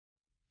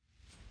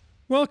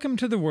Welcome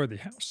to the Worthy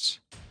House,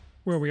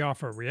 where we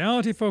offer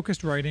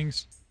reality-focused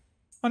writings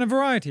on a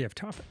variety of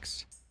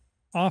topics,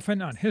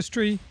 often on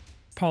history,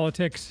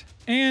 politics,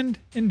 and,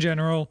 in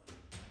general,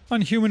 on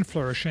human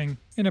flourishing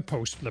in a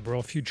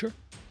post-liberal future.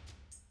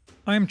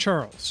 I am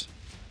Charles,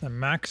 the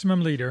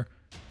maximum leader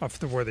of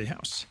the Worthy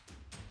House.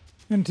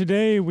 And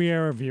today we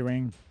are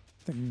reviewing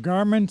The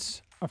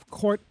Garments of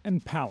Court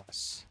and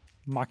Palace,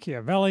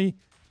 Machiavelli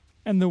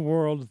and the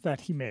World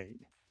That He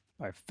Made,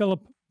 by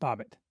Phillip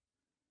Bobbitt.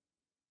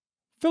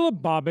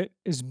 Phillip Bobbitt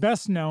is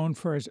best known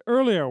for his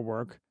earlier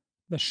work,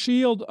 The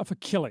Shield of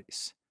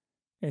Achilles,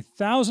 a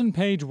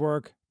 1,000-page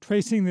work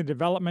tracing the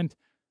development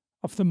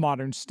of the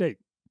modern state.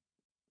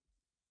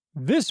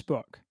 This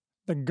book,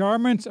 The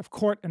Garments of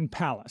Court and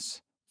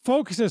Palace,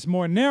 focuses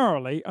more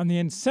narrowly on the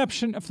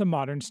inception of the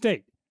modern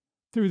state,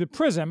 through the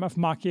prism of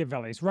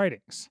Machiavelli's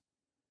writings.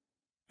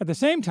 At the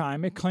same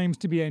time, it claims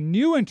to be a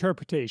new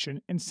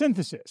interpretation and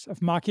synthesis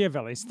of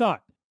Machiavelli's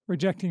thought,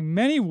 rejecting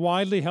many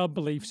widely held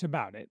beliefs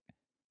about it,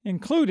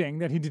 including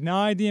that he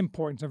denied the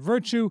importance of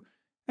virtue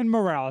and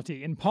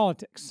morality in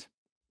politics.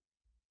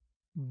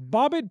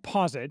 Bobbitt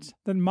posits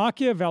that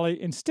Machiavelli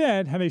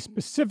instead had a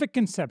specific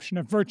conception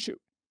of virtue,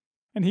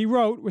 and he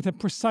wrote with a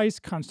precise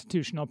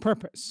constitutional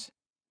purpose.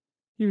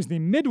 He was the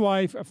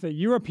midwife of the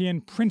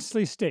European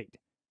princely state,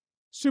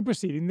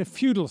 superseding the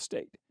feudal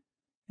state,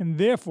 and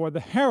therefore the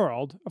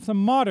herald of the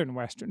modern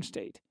Western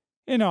state,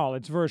 in all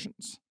its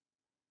versions.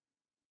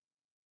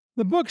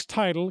 The book's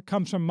title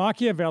comes from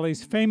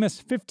Machiavelli's famous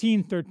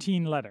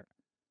 1513 letter,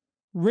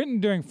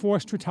 written during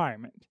forced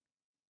retirement,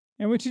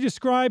 in which he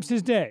describes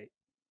his day,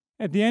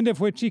 at the end of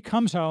which he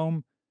comes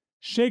home,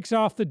 shakes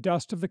off the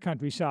dust of the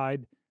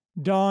countryside,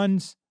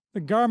 dons the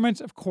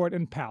garments of court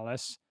and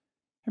palace,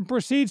 and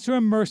proceeds to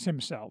immerse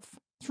himself,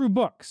 through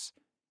books,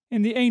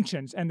 in the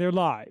ancients and their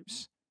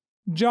lives,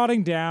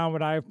 jotting down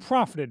what I have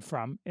profited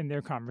from in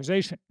their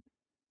conversation.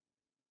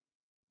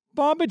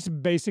 Bobbitt's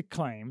basic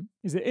claim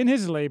is that in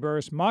his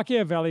labors,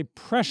 Machiavelli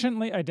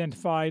presciently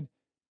identified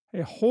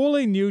a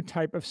wholly new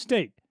type of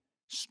state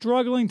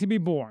struggling to be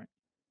born,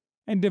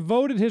 and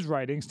devoted his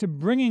writings to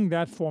bringing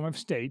that form of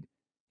state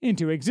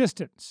into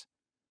existence.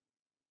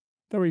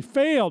 Though he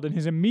failed in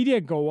his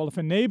immediate goal of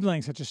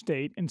enabling such a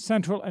state in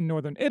central and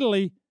northern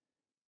Italy,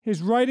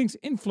 his writings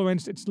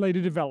influenced its later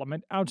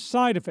development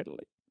outside of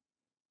Italy.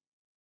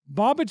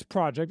 Bobbitt's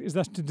project is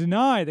thus to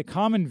deny the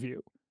common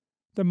view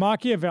that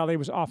Machiavelli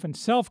was often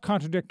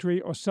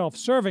self-contradictory or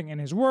self-serving in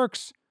his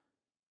works,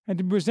 and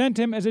to present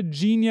him as a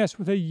genius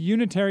with a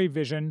unitary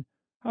vision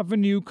of a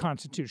new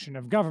constitution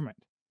of government.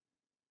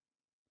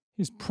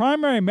 His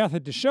primary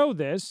method to show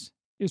this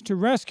is to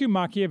rescue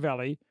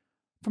Machiavelli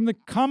from the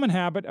common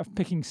habit of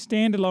picking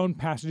standalone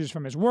passages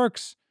from his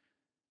works,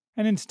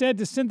 and instead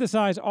to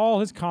synthesize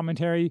all his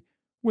commentary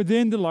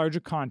within the larger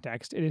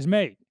context it is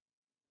made.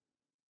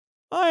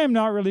 I am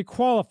not really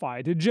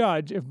qualified to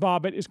judge if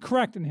Bobbitt is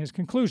correct in his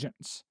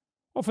conclusions,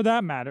 or for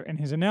that matter in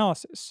his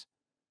analysis,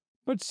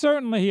 but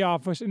certainly he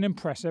offers an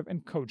impressive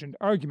and cogent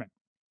argument.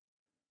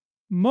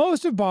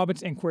 Most of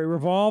Bobbitt's inquiry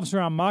revolves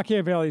around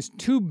Machiavelli's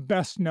two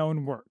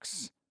best-known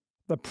works,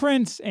 The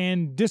Prince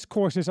and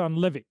Discourses on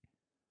Livy,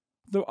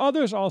 though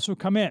others also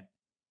come in,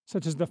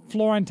 such as the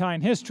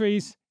Florentine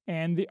Histories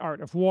and The Art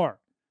of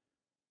War.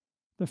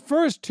 The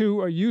first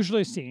two are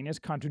usually seen as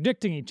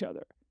contradicting each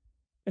other,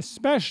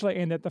 especially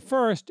in that the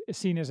first is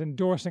seen as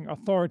endorsing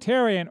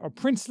authoritarian or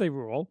princely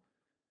rule,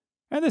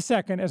 and the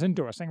second as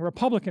endorsing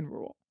republican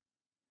rule.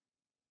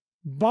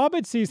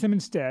 Bobbitt sees them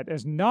instead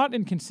as not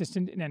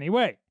inconsistent in any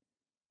way,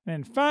 and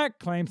in fact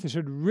claims they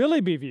should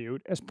really be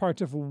viewed as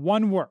parts of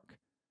one work,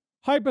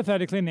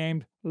 hypothetically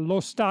named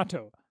Lo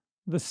Stato,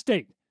 the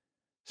state,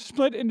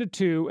 split into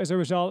two as a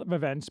result of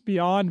events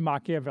beyond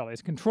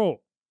Machiavelli's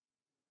control.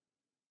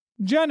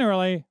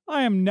 Generally,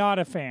 I am not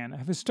a fan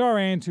of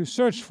historians who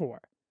search for,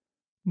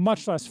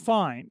 much less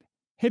find,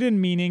 hidden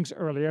meanings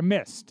earlier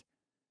missed,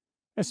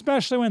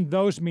 especially when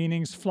those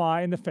meanings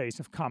fly in the face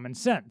of common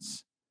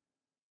sense.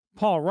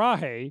 Paul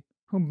Rahe,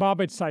 whom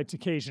Bobbitt cites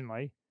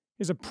occasionally,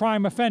 is a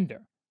prime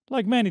offender,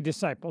 like many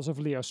disciples of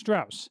Leo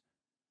Strauss.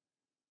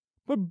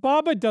 But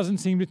Bobbitt doesn't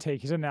seem to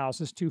take his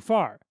analysis too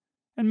far,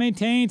 and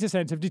maintains a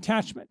sense of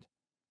detachment,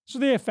 so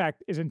the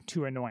effect isn't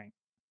too annoying.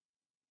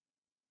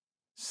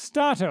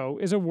 Stato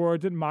is a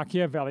word that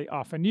Machiavelli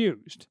often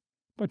used,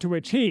 but to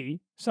which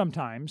he,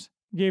 sometimes,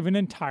 gave an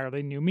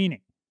entirely new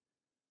meaning.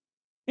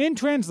 In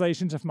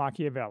translations of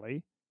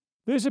Machiavelli,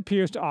 this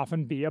appears to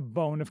often be a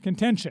bone of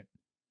contention.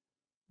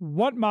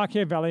 What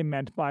Machiavelli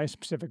meant by a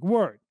specific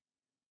word,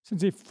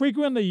 since he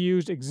frequently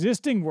used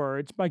existing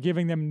words by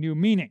giving them new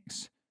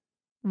meanings,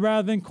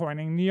 rather than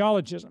coining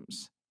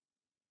neologisms.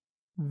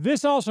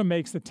 This also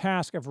makes the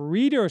task of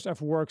readers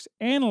of works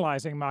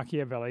analyzing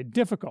Machiavelli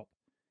difficult,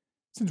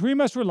 since we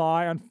must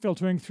rely on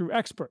filtering through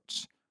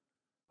experts,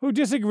 who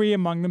disagree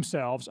among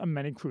themselves on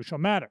many crucial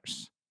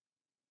matters.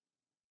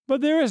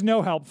 But there is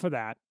no help for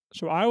that,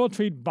 so I will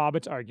treat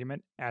Bobbitt's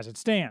argument as it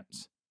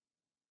stands.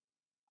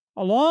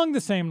 Along the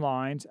same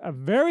lines, a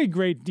very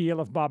great deal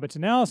of Bobbitt's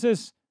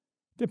analysis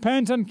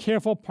depends on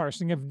careful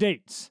parsing of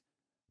dates,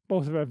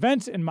 both of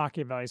events in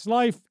Machiavelli's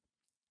life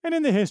and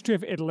in the history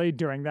of Italy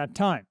during that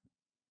time.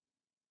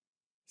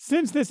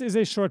 Since this is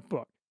a short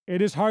book,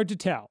 it is hard to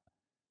tell,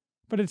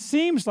 but it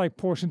seems like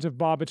portions of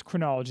Bobbitt's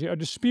chronology are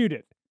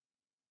disputed,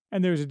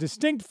 and there is a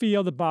distinct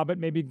feel that Bobbitt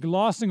may be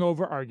glossing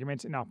over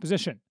arguments in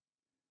opposition.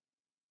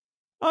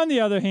 On the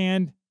other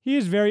hand, he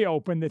is very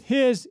open that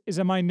his is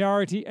a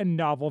minority and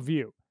novel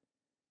view,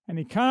 and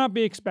he cannot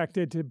be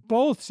expected to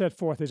both set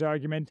forth his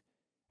argument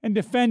and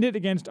defend it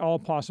against all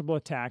possible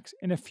attacks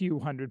in a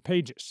few hundred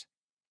pages.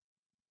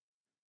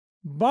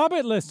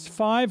 Bobbitt lists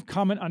 5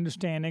 common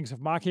understandings of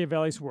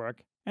Machiavelli's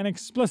work and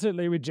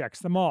explicitly rejects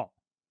them all,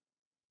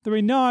 though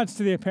he nods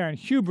to the apparent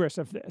hubris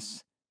of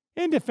this,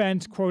 in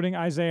defense quoting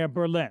Isaiah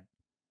Berlin,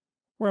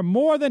 where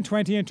more than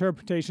 20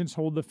 interpretations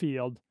hold the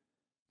field,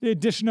 the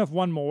addition of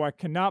one more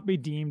cannot be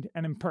deemed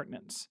an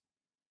impertinence.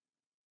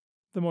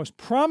 The most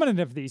prominent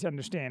of these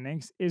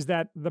understandings is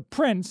that The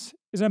Prince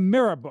is a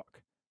mirror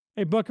book,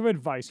 a book of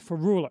advice for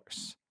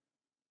rulers.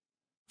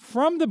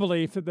 From the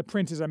belief that The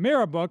Prince is a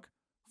mirror book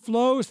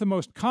flows the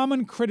most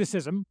common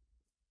criticism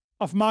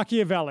of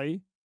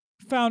Machiavelli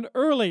found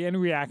early in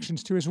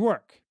reactions to his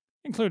work,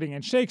 including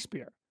in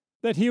Shakespeare,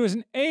 that he was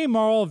an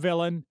amoral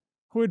villain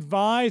who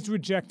advised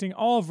rejecting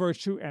all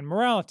virtue and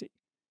morality,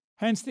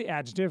 hence the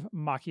adjective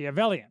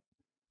Machiavellian.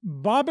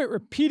 Bobbitt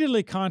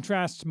repeatedly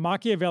contrasts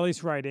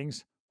Machiavelli's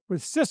writings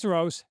with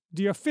Cicero's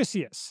De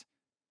Officiis,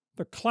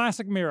 the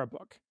classic mirror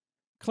book,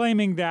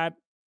 claiming that,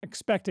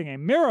 expecting a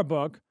mirror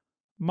book,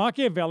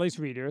 Machiavelli's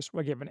readers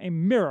were given a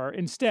mirror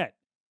instead.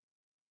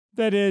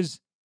 That is,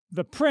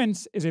 The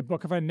Prince is a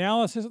book of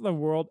analysis of the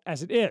world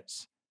as it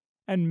is,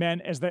 and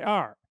men as they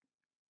are,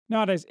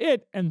 not as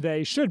it and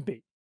they should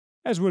be,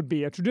 as would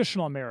be a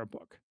traditional mirror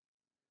book.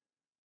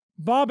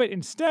 Bobbitt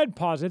instead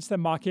posits that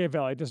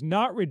Machiavelli does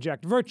not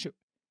reject virtue.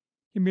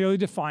 He merely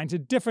defines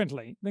it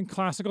differently than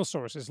classical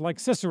sources like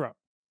Cicero.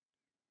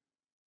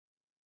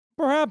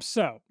 Perhaps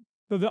so,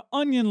 though the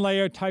onion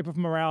layer type of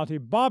morality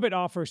Bobbitt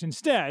offers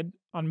instead,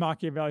 on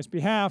Machiavelli's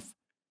behalf,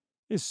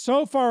 is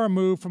so far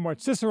removed from what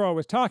Cicero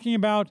was talking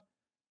about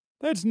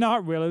that it's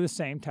not really the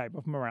same type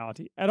of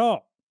morality at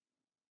all.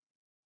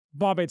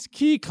 Bobbitt's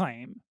key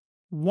claim,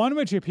 one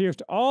which he appears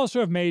to also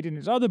have made in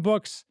his other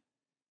books,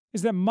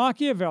 is that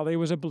Machiavelli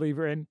was a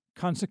believer in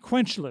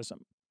consequentialism.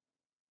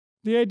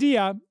 The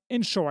idea,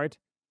 in short,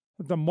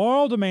 that the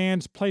moral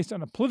demands placed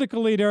on a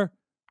political leader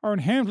are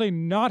inherently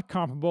not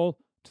comparable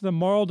to the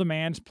moral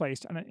demands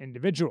placed on an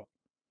individual.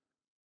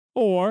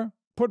 Or,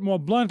 put more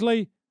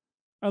bluntly,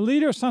 a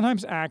leader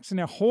sometimes acts in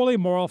a wholly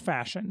moral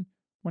fashion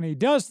when he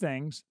does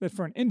things that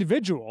for an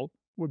individual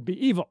would be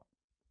evil.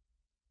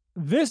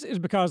 This is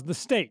because the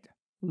state,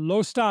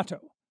 lo Stato,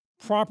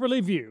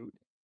 properly viewed,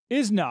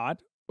 is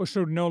not, or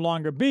should no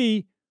longer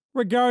be,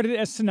 regarded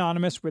as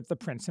synonymous with the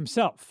prince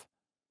himself.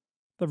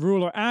 The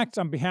ruler acts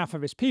on behalf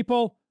of his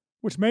people,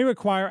 which may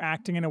require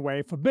acting in a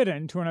way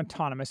forbidden to an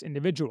autonomous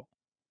individual.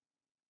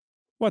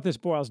 What this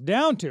boils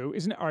down to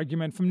is an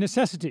argument from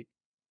necessity.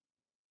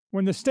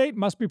 When the state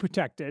must be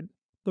protected,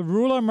 the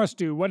ruler must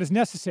do what is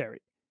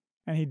necessary,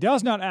 and he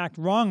does not act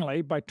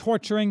wrongly by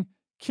torturing,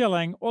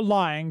 killing, or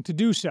lying to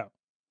do so.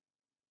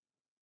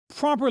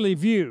 Properly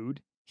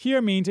viewed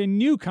here means a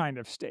new kind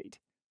of state,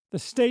 the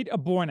state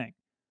of Borning,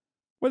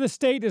 where the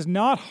state is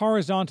not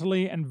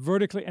horizontally and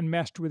vertically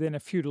enmeshed within a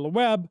feudal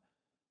web,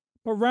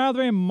 but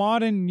rather a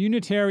modern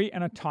unitary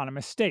and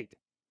autonomous state,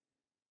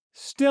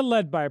 still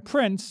led by a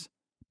prince,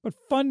 but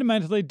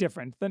fundamentally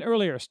different than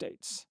earlier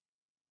states.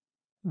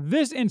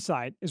 This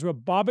insight is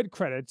what Bobbitt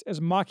credits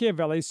as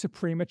Machiavelli's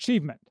supreme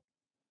achievement: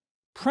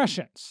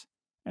 prescience,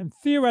 and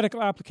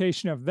theoretical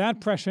application of that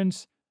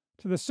prescience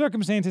to the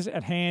circumstances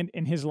at hand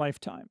in his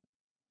lifetime.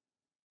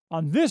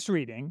 On this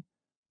reading,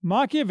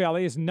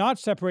 Machiavelli is not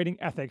separating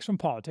ethics from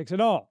politics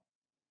at all.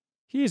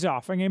 He is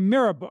offering a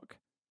mirror book,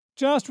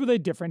 just with a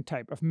different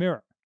type of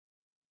mirror.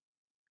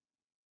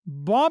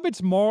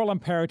 Bobbitt's moral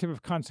imperative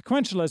of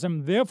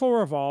consequentialism therefore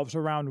revolves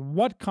around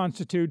what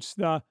constitutes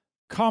the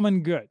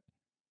common good.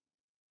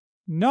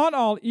 Not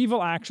all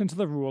evil actions of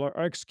the ruler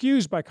are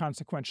excused by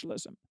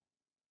consequentialism.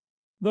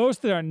 Those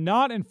that are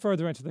not in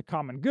furtherance of the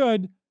common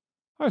good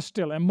are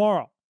still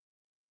immoral.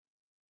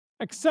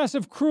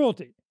 Excessive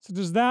cruelty, such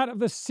as that of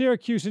the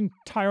Syracusan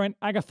tyrant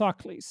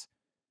Agathocles,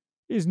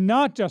 is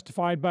not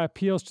justified by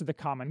appeals to the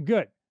common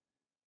good,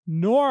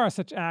 nor are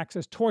such acts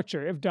as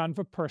torture if done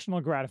for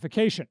personal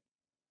gratification.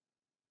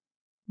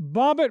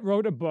 Bobbitt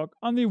wrote a book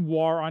on the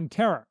War on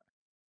Terror.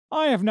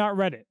 I have not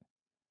read it,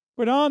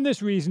 but on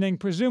this reasoning,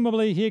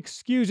 presumably he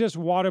excuses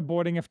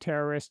waterboarding of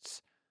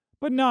terrorists,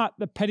 but not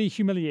the petty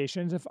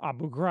humiliations of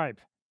Abu Ghraib.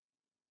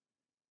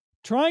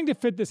 Trying to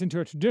fit this into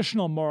a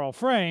traditional moral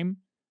frame,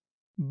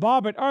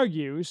 Bobbitt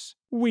argues,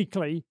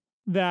 weakly,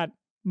 that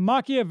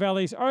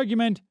Machiavelli's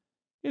argument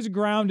is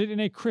grounded in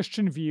a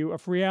Christian view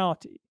of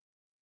reality,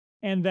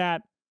 and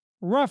that,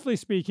 roughly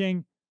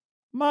speaking,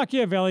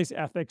 Machiavelli's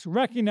ethics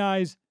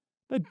recognize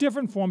that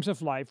different forms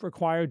of life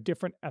require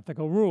different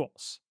ethical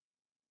rules.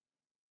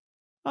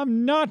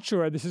 I'm not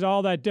sure this is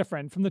all that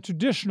different from the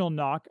traditional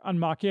knock on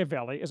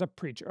Machiavelli as a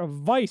preacher of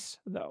vice,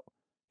 though,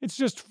 It's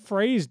just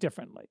phrased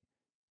differently,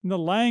 and the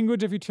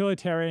language of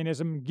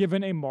utilitarianism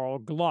given a moral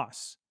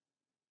gloss.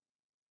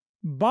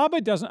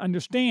 Bobbitt doesn't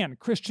understand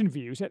Christian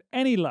views at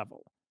any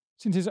level,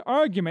 since his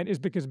argument is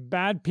because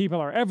bad people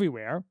are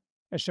everywhere,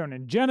 as shown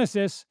in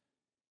Genesis,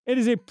 it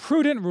is a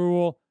prudent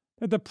rule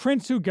that the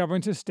prince who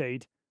governs a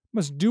state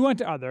must do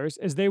unto others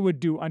as they would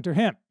do unto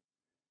him,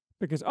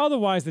 because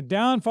otherwise the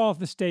downfall of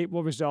the state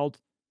will result,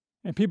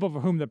 and people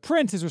for whom the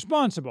prince is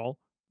responsible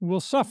will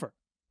suffer.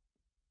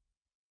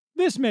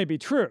 This may be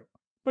true,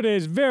 but it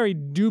is very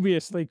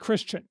dubiously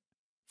Christian,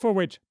 for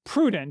which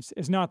prudence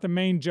is not the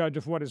main judge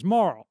of what is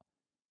moral,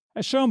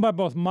 as shown by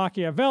both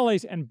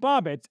Machiavelli's and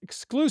Bobbitt's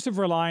exclusive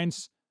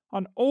reliance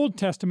on Old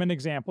Testament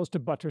examples to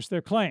buttress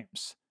their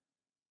claims.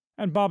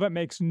 And Bobbitt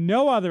makes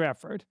no other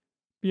effort,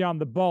 beyond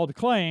the bald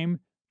claim,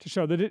 to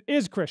show that it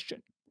is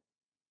Christian.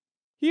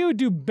 He would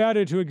do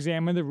better to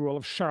examine the rule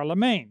of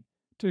Charlemagne,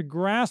 to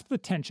grasp the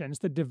tensions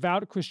that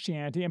devout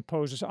Christianity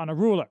imposes on a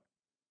ruler.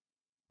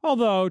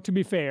 Although, to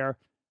be fair,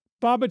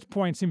 Bobbitt's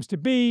point seems to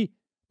be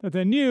that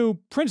the new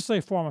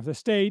princely form of the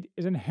state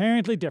is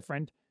inherently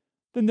different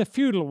than the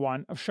feudal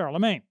one of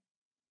Charlemagne.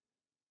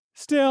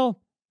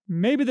 Still,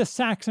 maybe the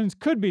Saxons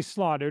could be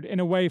slaughtered in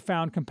a way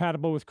found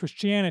compatible with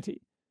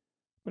Christianity,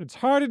 but it's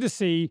harder to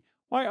see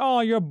why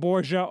all your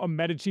Borgia or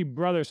Medici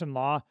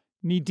brothers-in-law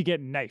need to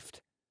get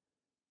knifed.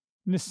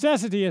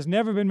 Necessity has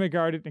never been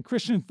regarded in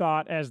Christian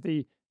thought as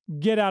the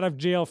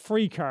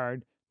get-out-of-jail-free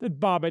card that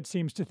Bobbitt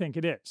seems to think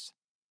it is.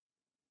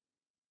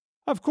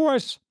 Of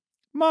course,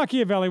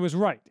 Machiavelli was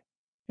right,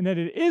 in that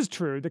it is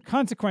true that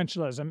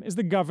consequentialism is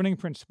the governing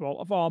principle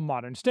of all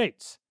modern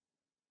states.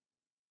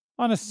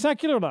 On a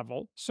secular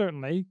level,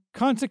 certainly,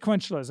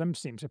 consequentialism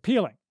seems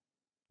appealing,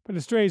 but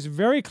it strays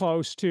very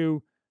close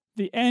to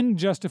the end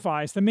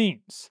justifies the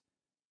means,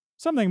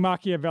 something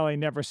Machiavelli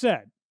never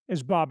said,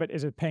 as Bobbitt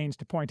is at pains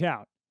to point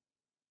out,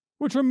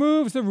 which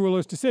removes the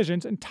ruler's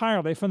decisions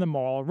entirely from the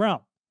moral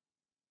realm.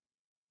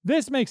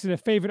 This makes it a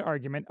favorite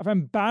argument of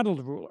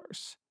embattled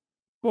rulers,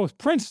 both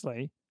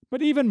princely,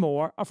 but even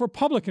more of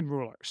republican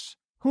rulers,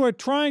 who are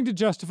trying to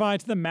justify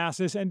to the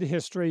masses and to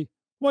history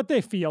what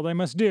they feel they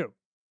must do.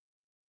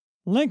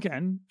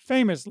 Lincoln,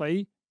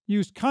 famously,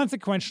 used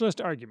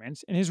consequentialist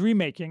arguments in his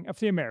remaking of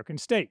the American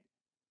state.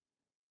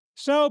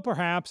 So,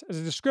 perhaps, as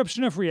a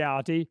description of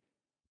reality,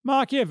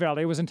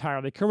 Machiavelli was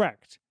entirely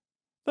correct,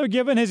 though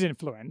given his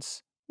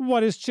influence,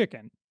 what is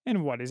chicken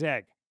and what is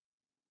egg?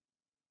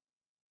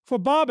 For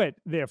Bobbitt,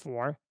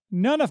 therefore,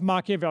 none of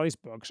Machiavelli's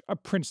books are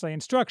princely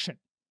instruction,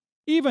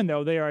 even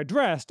though they are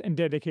addressed and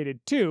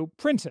dedicated to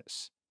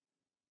princes.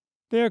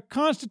 They are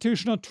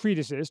constitutional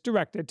treatises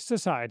directed to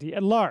society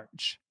at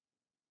large.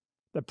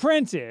 The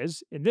prince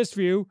is, in this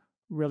view,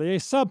 really a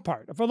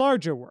subpart of a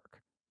larger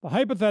work, the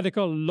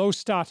hypothetical Lo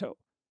Stato,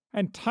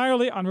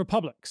 entirely on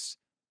republics,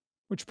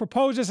 which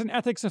proposes an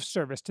ethics of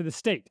service to the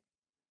state.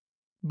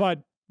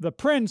 But the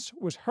prince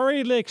was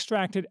hurriedly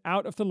extracted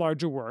out of the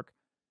larger work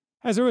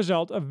as a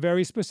result of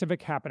very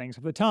specific happenings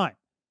of the time,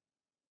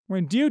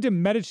 when due to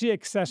Medici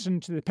accession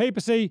to the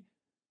papacy,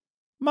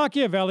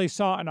 Machiavelli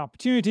saw an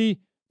opportunity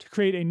to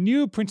create a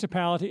new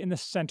principality in the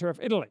center of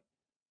Italy,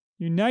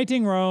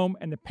 uniting Rome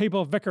and the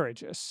papal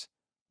vicarages,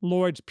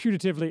 lords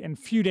putatively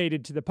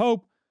infeudated to the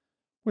Pope,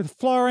 with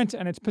Florence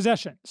and its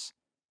possessions,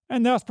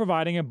 and thus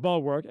providing a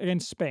bulwark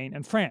against Spain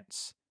and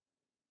France.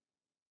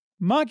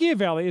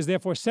 Machiavelli is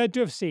therefore said to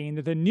have seen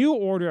that the new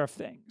order of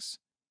things,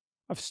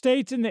 of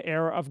states in the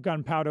era of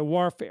gunpowder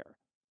warfare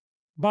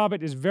 —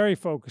 Bobbitt is very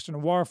focused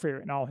on warfare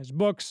in all his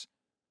books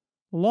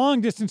 —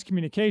 long-distance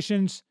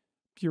communications,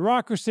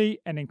 bureaucracy,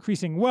 and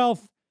increasing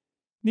wealth,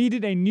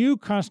 needed a new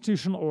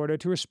constitutional order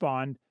to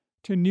respond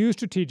to new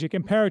strategic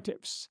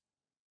imperatives,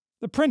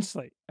 the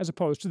princely as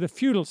opposed to the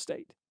feudal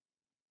state.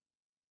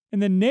 In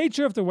the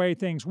nature of the way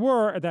things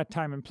were at that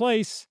time and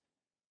place,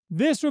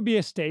 this would be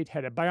a state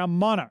headed by a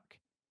monarch,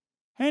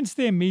 hence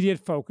the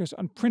immediate focus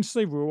on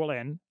princely rule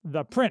in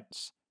The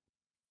Prince,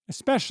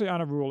 especially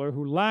on a ruler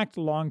who lacked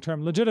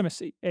long-term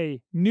legitimacy,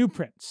 a new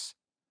prince.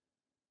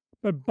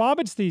 But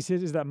Bobbitt's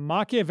thesis is that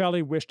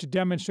Machiavelli wished to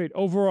demonstrate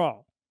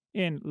overall,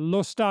 in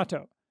Lo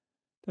Stato,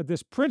 that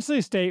this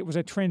princely state was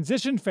a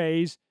transition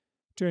phase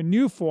to a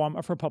new form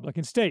of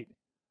republican state,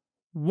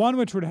 one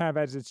which would have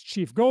as its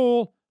chief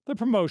goal the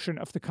promotion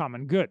of the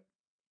common good.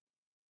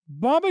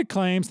 Bobbitt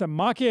claims that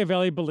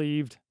Machiavelli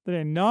believed that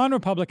a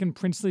non-republican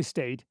princely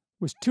state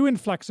was too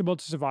inflexible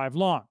to survive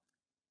long.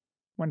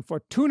 When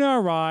Fortuna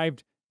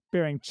arrived,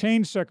 bearing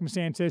changed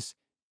circumstances,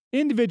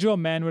 individual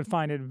men would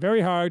find it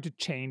very hard to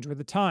change with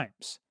the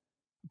times,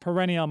 a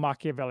perennial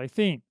Machiavelli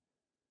theme.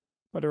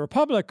 But a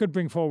republic could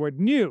bring forward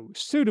new,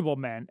 suitable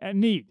men at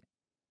need.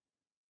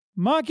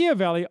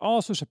 Machiavelli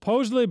also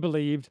supposedly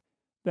believed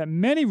that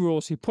many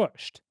rules he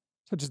pushed,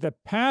 such as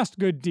that past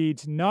good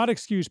deeds not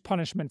excuse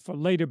punishment for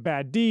later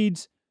bad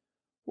deeds,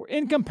 were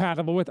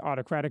incompatible with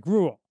autocratic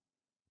rule,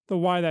 though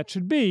why that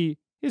should be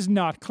is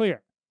not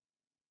clear.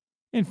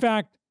 In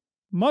fact,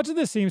 much of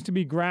this seems to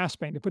be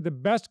grasping to put the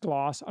best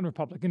gloss on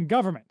republican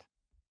government.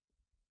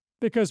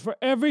 Because for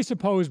every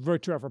supposed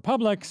virtue of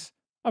republics,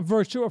 a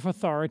virtue of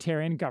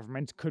authoritarian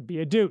governments could be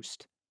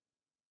adduced.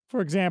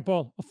 For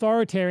example,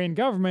 authoritarian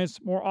governments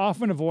more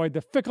often avoid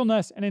the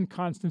fickleness and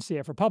inconstancy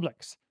of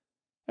republics,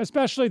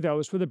 especially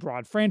those with a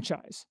broad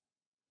franchise.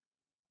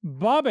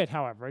 Bobbitt,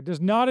 however, does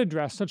not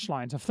address such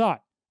lines of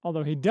thought,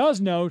 although he does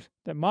note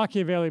that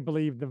Machiavelli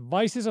believed the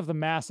vices of the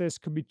masses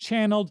could be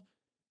channeled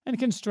and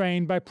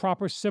constrained by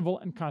proper civil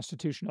and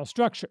constitutional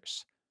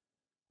structures,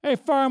 a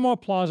far more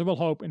plausible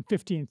hope in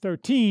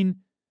 1513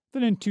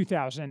 than in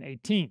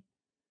 2018.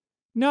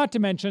 Not to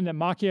mention that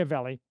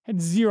Machiavelli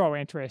had zero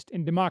interest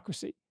in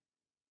democracy.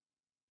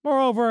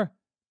 Moreover,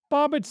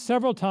 Bobbitt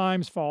several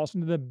times falls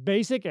into the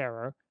basic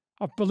error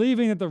of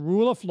believing that the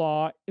rule of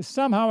law is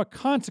somehow a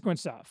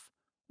consequence of,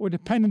 or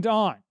dependent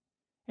on,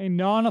 a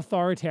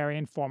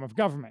non-authoritarian form of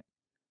government,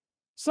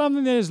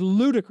 something that is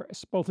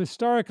ludicrous both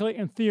historically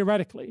and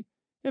theoretically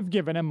if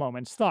given a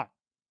moment's thought.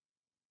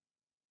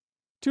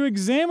 To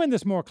examine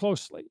this more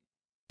closely,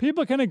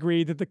 people can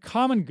agree that the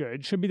common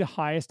good should be the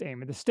highest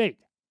aim of the state.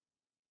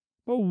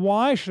 But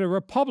why should a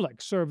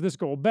republic serve this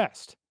goal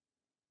best?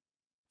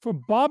 For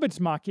Bobbitt's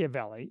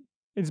Machiavelli,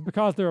 it is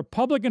because the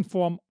republican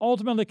form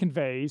ultimately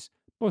conveys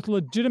both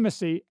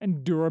legitimacy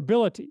and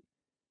durability,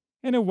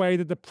 in a way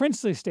that the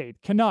princely state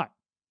cannot.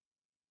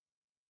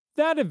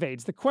 That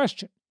evades the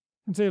question,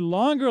 since a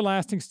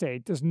longer-lasting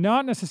state does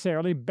not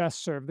necessarily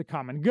best serve the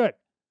common good,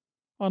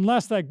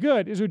 unless that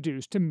good is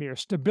reduced to mere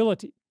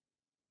stability.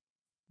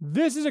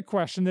 This is a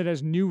question that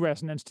has new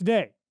resonance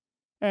today,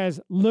 as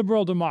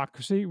liberal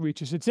democracy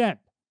reaches its end.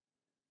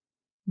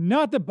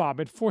 Not that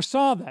Bobbitt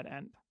foresaw that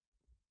end.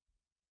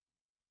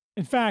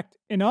 In fact,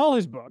 in all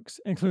his books,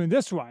 including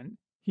this one,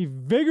 he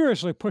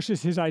vigorously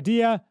pushes his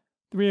idea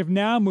that we have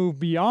now moved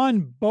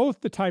beyond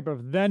both the type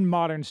of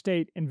then-modern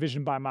state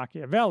envisioned by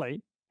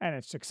Machiavelli and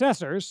its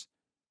successors,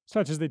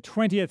 such as the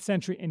 20th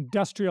century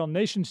industrial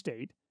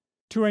nation-state,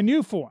 to a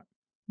new form,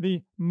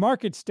 the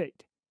market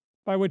state,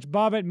 by which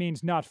Bobbitt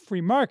means not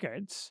free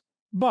markets,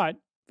 but,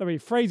 though he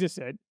phrases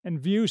it and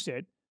views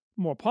it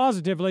more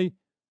positively,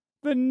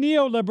 the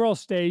neoliberal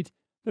state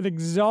that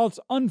exalts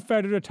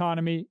unfettered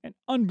autonomy and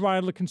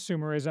unbridled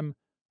consumerism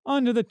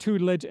under the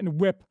tutelage and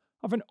whip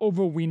of an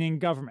overweening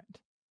government.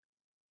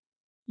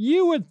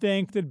 You would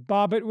think that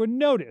Bobbitt would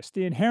notice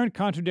the inherent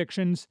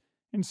contradictions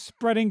and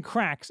spreading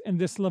cracks in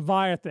this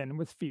leviathan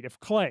with feet of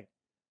clay,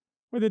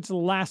 with its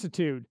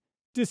lassitude,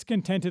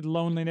 discontented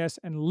loneliness,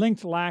 and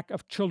linked lack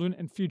of children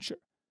and future.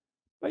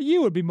 But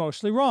you would be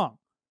mostly wrong,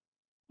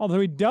 although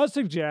he does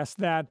suggest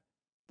that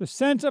the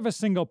sense of a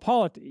single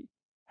polity,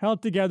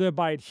 held together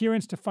by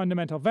adherence to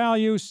fundamental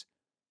values,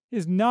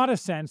 is not a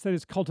sense that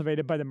is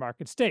cultivated by the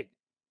market state,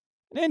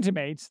 and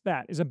intimates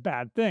that is a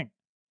bad thing.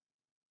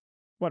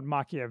 What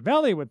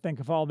Machiavelli would think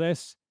of all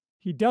this,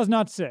 he does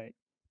not say,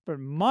 but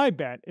my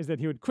bet is that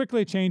he would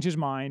quickly change his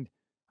mind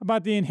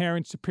about the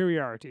inherent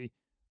superiority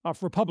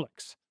of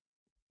republics.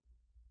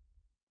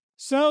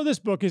 So this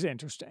book is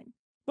interesting,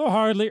 though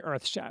hardly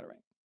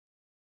earth-shattering.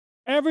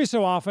 Every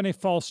so often a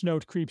false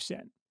note creeps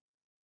in.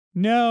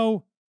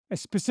 No, a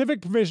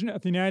specific provision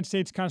of the United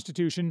States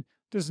Constitution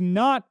does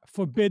not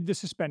forbid the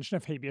suspension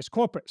of habeas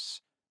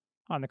corpus.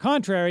 On the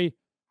contrary,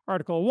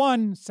 Article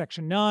 1,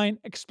 Section 9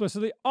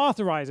 explicitly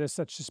authorizes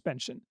such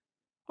suspension,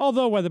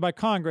 although whether by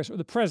Congress or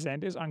the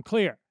President is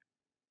unclear.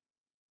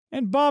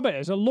 And Bobbitt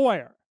is a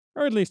lawyer,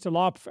 or at least a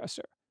law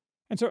professor,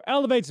 and so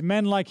elevates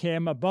men like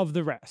him above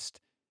the rest,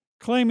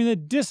 claiming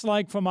that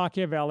dislike for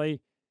Machiavelli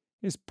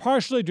is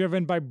partially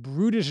driven by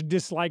brutish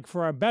dislike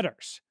for our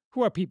betters,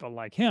 who are people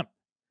like him.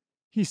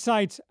 He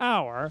cites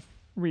our,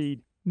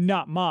 read,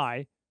 not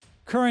my,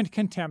 current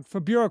contempt for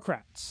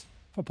bureaucrats,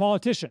 for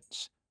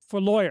politicians, for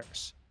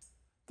lawyers,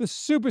 the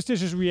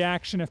superstitious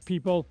reaction of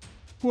people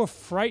who are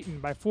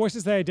frightened by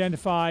forces they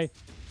identify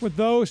with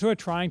those who are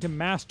trying to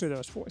master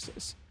those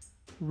forces,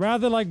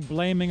 rather like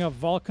blaming a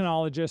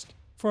volcanologist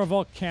for a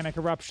volcanic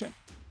eruption.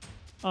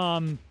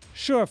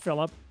 Sure,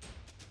 Phillip,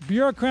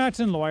 bureaucrats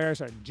and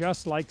lawyers are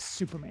just like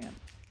Superman.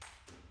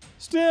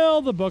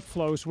 Still, the book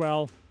flows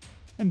well,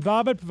 and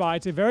Bobbitt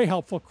provides a very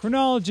helpful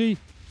chronology,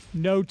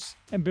 notes,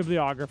 and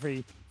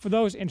bibliography for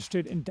those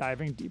interested in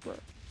diving deeper.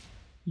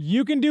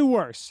 You can do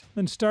worse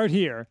than start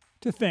here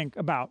to think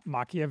about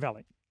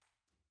Machiavelli.